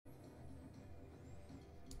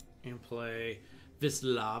and play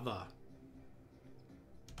Vislava.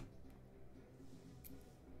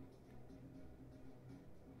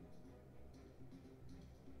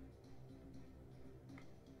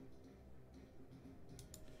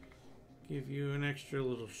 Give you an extra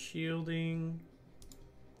little shielding.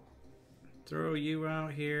 Throw you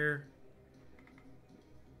out here.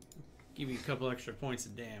 Give you a couple extra points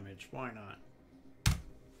of damage. Why not?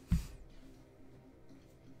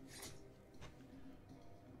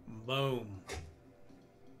 Boom.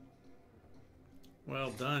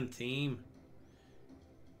 Well done, team.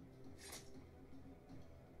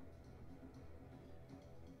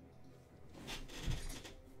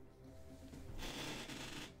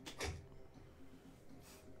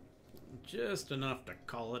 Just enough to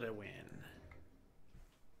call it a win.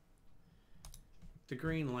 The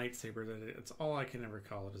green lightsaber, it's all I can ever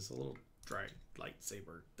call it, is a little dry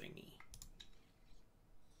lightsaber thingy.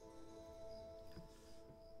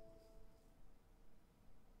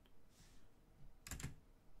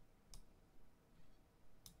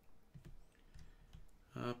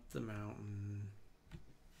 Up the mountain.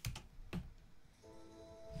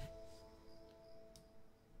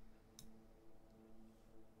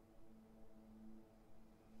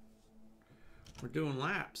 We're doing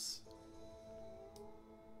laps.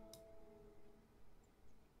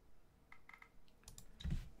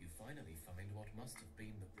 You finally find what must have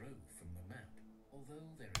been the road from the map. Although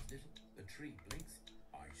there is little, the tree blinks.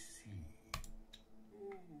 I see.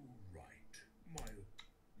 Oh, right.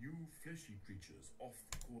 You fleshy creatures off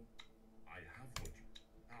the court. I have what you.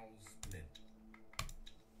 How splendid.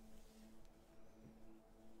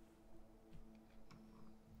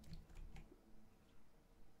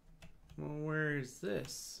 Well, where is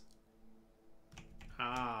this?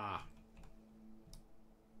 Ah.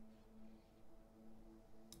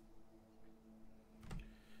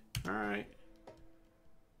 All right.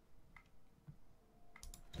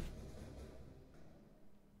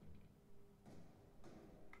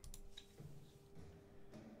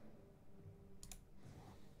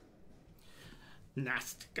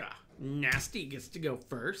 Nasty gets to go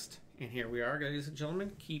first. And here we are, ladies and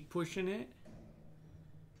gentlemen. Keep pushing it.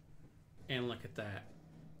 And look at that.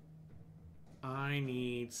 I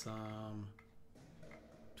need some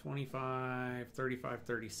 25, 35,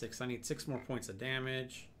 36. I need 6 more points of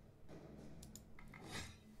damage.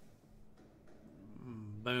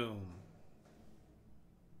 Boom.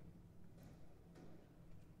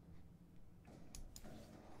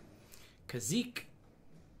 Kazik.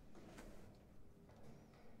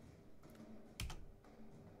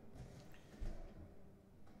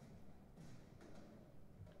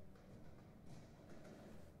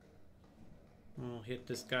 We'll hit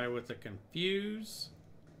this guy with a confuse.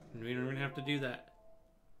 And we don't even have to do that.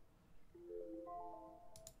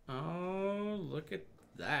 Oh, look at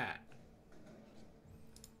that.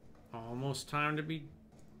 Almost time to be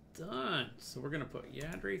done. So we're going to put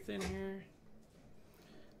Yadrith in here.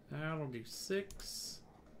 That'll do 6.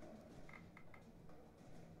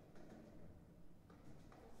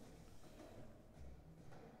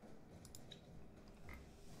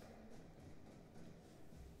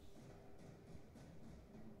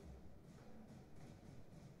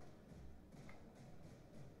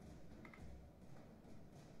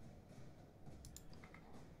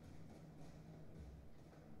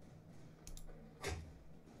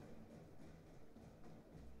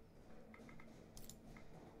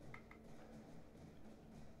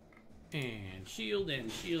 And shield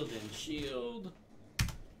and shield and shield.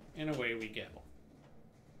 And away we go.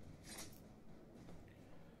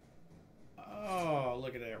 Oh,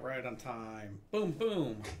 look at that. Right on time. Boom,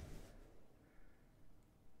 boom.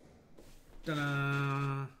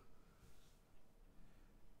 Ta-da.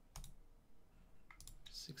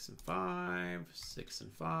 6 and 5. 6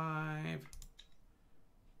 and 5.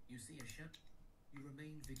 You see a ship? You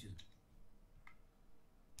remain vigilant.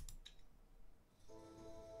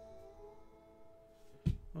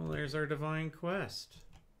 Well, there's our divine quest.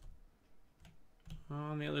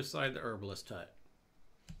 On the other side, the herbalist hut.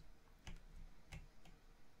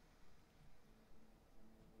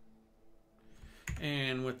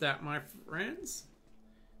 And with that, my friends,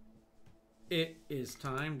 it is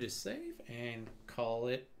time to save and call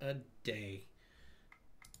it a day.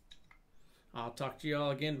 I'll talk to you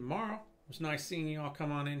all again tomorrow. It was nice seeing you all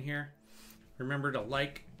come on in here. Remember to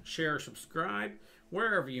like, share, subscribe,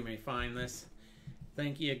 wherever you may find this.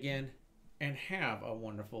 Thank you again, and have a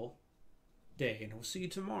wonderful day. And we'll see you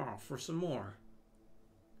tomorrow for some more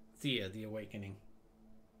Thea the Awakening.